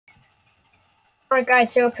Alright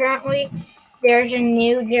guys, so apparently there's a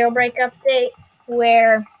new Jailbreak update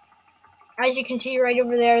where, as you can see right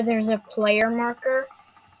over there, there's a player marker,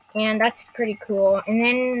 and that's pretty cool. And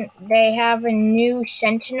then they have a new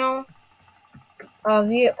Sentinel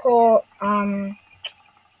vehicle,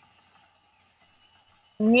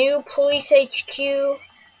 new police HQ,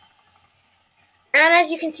 and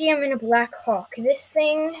as you can see, I'm in a Black Hawk. This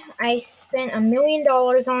thing I spent $1 million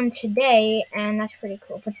on today, and that's pretty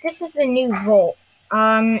cool. But this is the new Volt.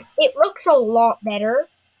 It looks a lot better,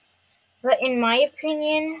 but in my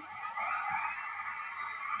opinion,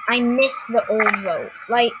 I miss the old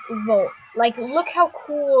Volt. Like, look how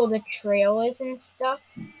cool the trail is and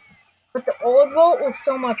stuff. But the old Volt was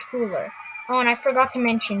so much cooler. Oh, and I forgot to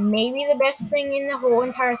mention, maybe the best thing in the whole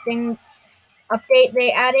entire thing update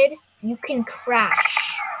they added, you can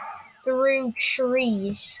crash through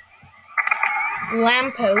trees,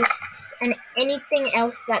 lampposts, and anything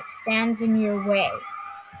else that stands in your way.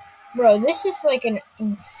 Bro, this is like an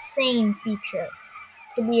insane feature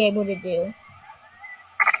to be able to do.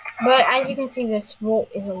 But as you can see, this Volt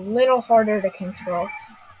is a little harder to control.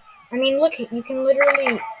 I mean, look, you can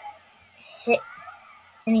literally hit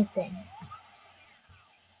anything.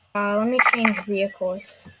 Let me change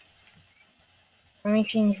vehicles. How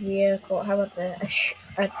about this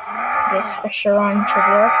Sharon should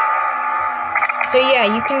work. So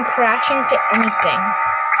yeah, you can crash into anything.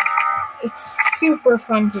 It's super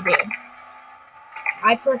fun to do.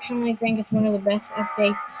 I personally think it's one of the best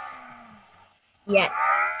updates yet.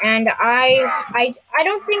 And I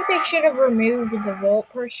don't think they should have removed the Volt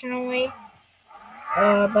personally.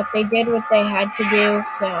 But they did what they had to do,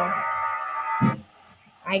 so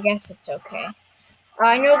I guess it's okay.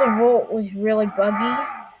 I know the Volt was really buggy,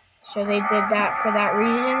 so they did that for that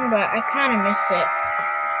reason, but I kind of miss it.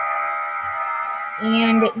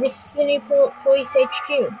 And this is the new police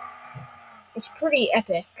HQ. It's pretty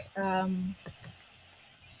epic.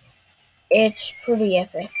 It's pretty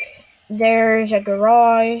epic. There's a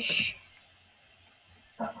garage.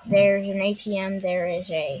 There's an ATM. There is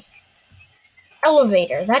a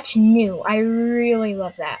elevator. That's new. I really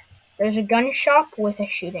love that. There's a gun shop with a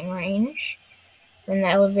shooting range. Then the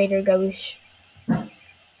elevator goes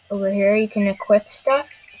over here. You can equip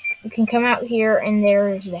stuff. You can come out here, and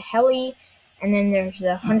there's the heli, and then there's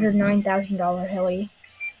the $109,000 heli.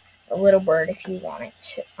 A little bird if you want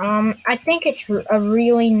it. I think it's a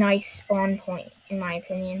really nice spawn point, in my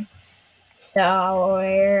opinion. So,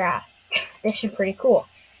 yeah, this is pretty cool.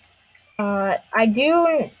 I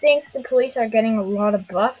do think the police are getting a lot of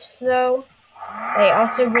buffs, though. They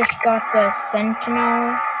also just got the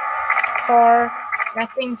Sentinel car.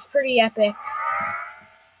 That thing's pretty epic.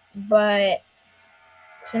 But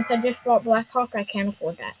since I just bought Black Hawk, I can't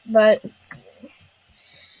afford that. But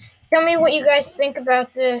tell me what you guys think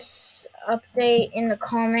about this update in the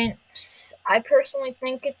comments. I personally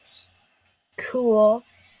think it's cool.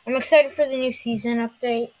 I'm excited for the new season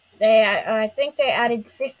update. I think they added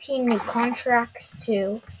 15 new contracts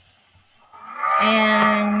too.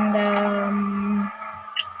 And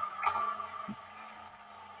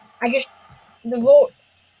the Volt,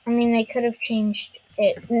 I mean, they could have changed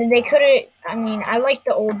it. They could have, I like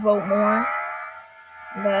the old Volt more.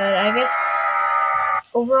 But I guess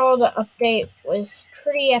overall the update was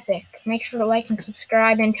pretty epic. Make sure to like and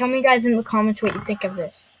subscribe, and tell me guys in the comments what you think of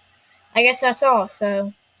this. I guess that's all,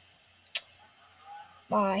 so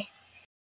bye.